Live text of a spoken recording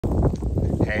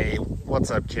Hey,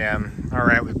 what's up, Kim? All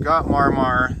right, we've got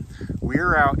Marmar.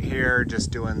 We're out here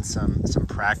just doing some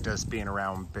practice being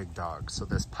around big dogs. So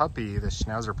this puppy, this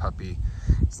Schnauzer puppy,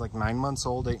 he's like 9 months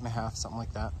old, 8.5, something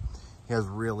like that. He has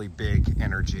really big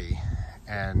energy,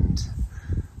 and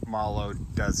Malo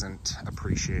doesn't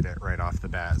appreciate it right off the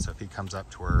bat. So if he comes up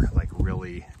to her like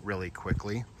really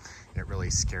quickly, it really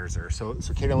scares her. So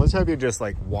Kaden, let's have you just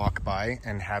like walk by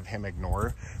and have him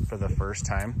ignore for the first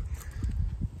time.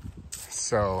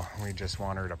 So we just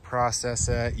want her to process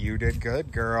it. You did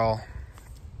good, girl.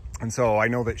 And so I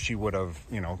know that she would have,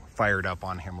 fired up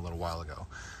on him a little while ago.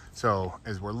 So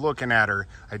as we're looking at her,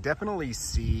 I definitely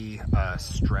see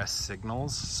stress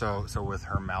signals. So with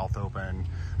her mouth open,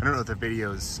 I don't know if the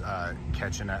video's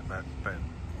catching it,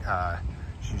 but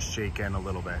she's shaking a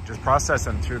little bit. Just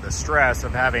processing through the stress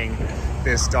of having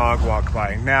this dog walk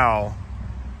by. Now,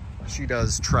 she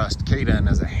does trust Kaden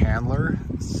as a handler,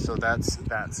 so that's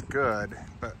good.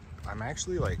 But I'm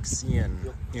actually like seeing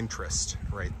interest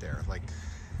right there, like.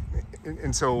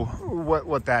 And so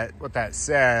what that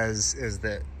says is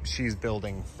that she's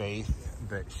building faith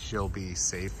that she'll be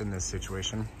safe in this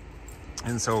situation.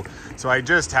 And so I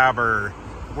just have her,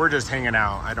 we're just hanging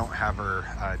out. I don't have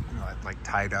her like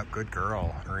tied up, good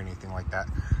girl, or anything like that.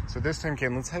 So this time,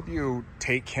 Kim, let's have you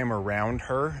take him around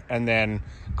her and then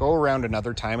go around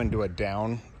another time and do it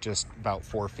down just about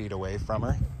 4 feet away from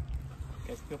her.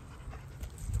 Okay, cool.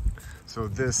 So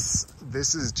this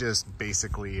is just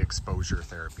basically exposure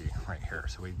therapy right here.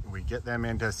 So we get them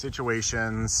into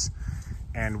situations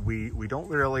and we don't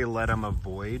really let them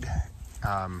avoid.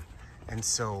 And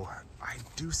so I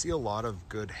do see a lot of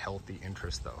good, healthy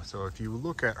interest though. So if you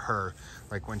look at her,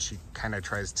 like when she kind of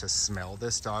tries to smell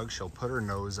this dog, she'll put her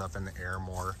nose up in the air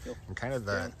more. Yep. And kind of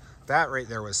that right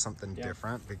there was something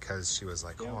different because she was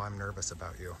like, oh, I'm nervous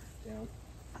about you.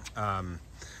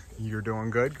 You're doing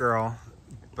good, girl.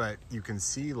 But you can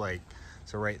see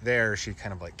so right there, she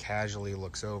kind of like casually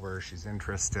looks over. She's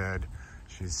interested.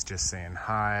 She's just saying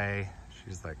hi.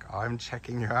 She's like, oh, I'm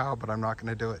checking you out, but I'm not going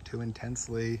to do it too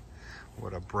intensely.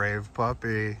 What a brave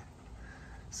puppy.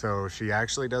 So she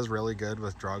actually does really good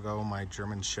with Drago, my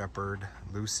German Shepherd.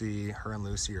 Lucy, her and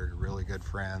Lucy are really good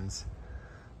friends.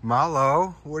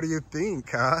 Malo, what do you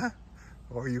think, huh?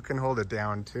 Oh, you can hold it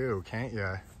down too, can't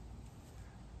you?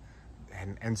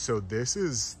 And so this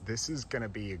is gonna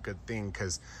be a good thing,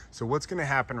 because so what's gonna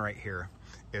happen right here,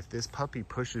 if this puppy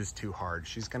pushes too hard,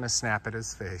 she's gonna snap at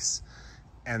his face,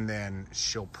 and then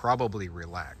she'll probably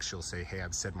relax. She'll say, hey,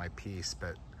 I've said my piece.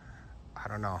 But I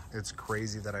don't know, it's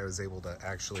crazy that I was able to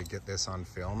actually get this on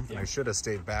film. I should have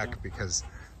stayed back because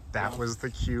that was the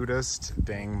cutest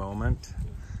dang moment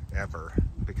ever,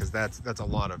 because that's a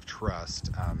lot of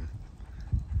trust.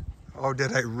 Oh,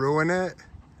 did I ruin it?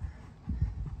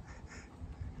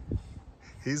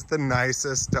 He's the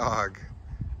nicest dog.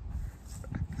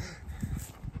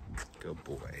 Good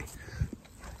boy.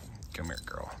 Come here,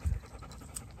 girl.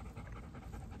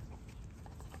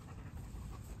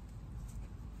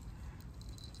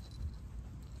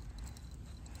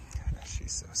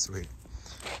 She's so sweet.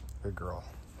 Good girl.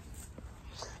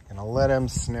 Gonna let him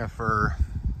sniff her.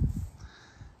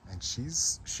 And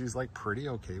she's like pretty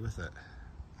okay with it.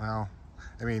 Well,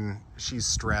 I mean, she's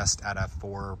stressed at a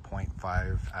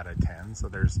 4.5 out of 10. So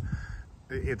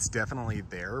it's definitely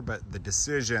there, but the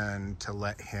decision to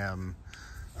let him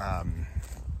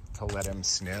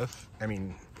sniff, I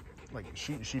mean, like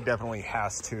she definitely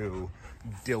has to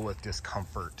deal with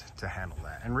discomfort to handle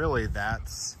that. And really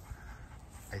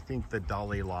I think the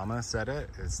Dalai Lama said it,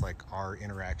 it's like our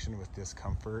interaction with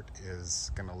discomfort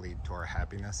is gonna lead to our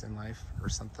happiness in life or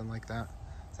something like that.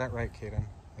 Is that right, Kaden?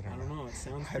 I don't know. It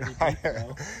sounds pretty deep,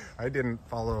 though. I didn't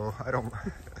follow.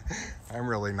 I'm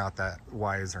really not that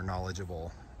wise or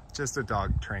knowledgeable. Just a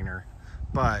dog trainer.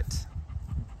 But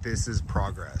this is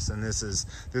progress, and this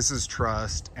is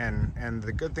trust. And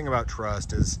the good thing about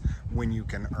trust is when you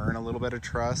can earn a little bit of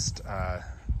trust,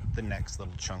 the next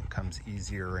little chunk comes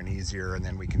easier and easier, and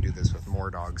then we can do this with more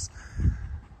dogs.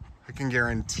 I can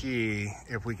guarantee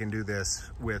if we can do this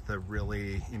with a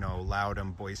really, loud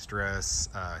and boisterous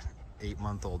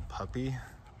 8-month-old puppy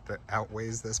that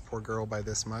outweighs this poor girl by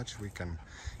this much, we can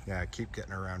keep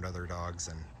getting around other dogs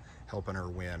and helping her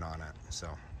win on it. So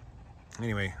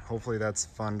anyway, hopefully that's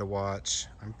fun to watch.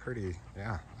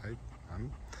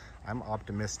 I'm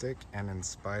optimistic and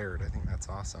inspired. I think that's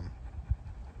awesome.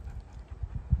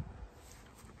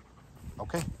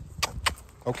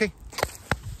 Okay.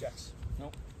 Jax.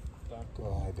 Nope. Down.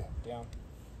 Good. Down.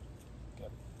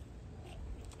 Good.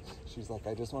 She's like,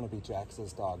 I just want to be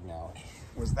Jax's dog now.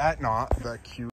 Was that not the cute?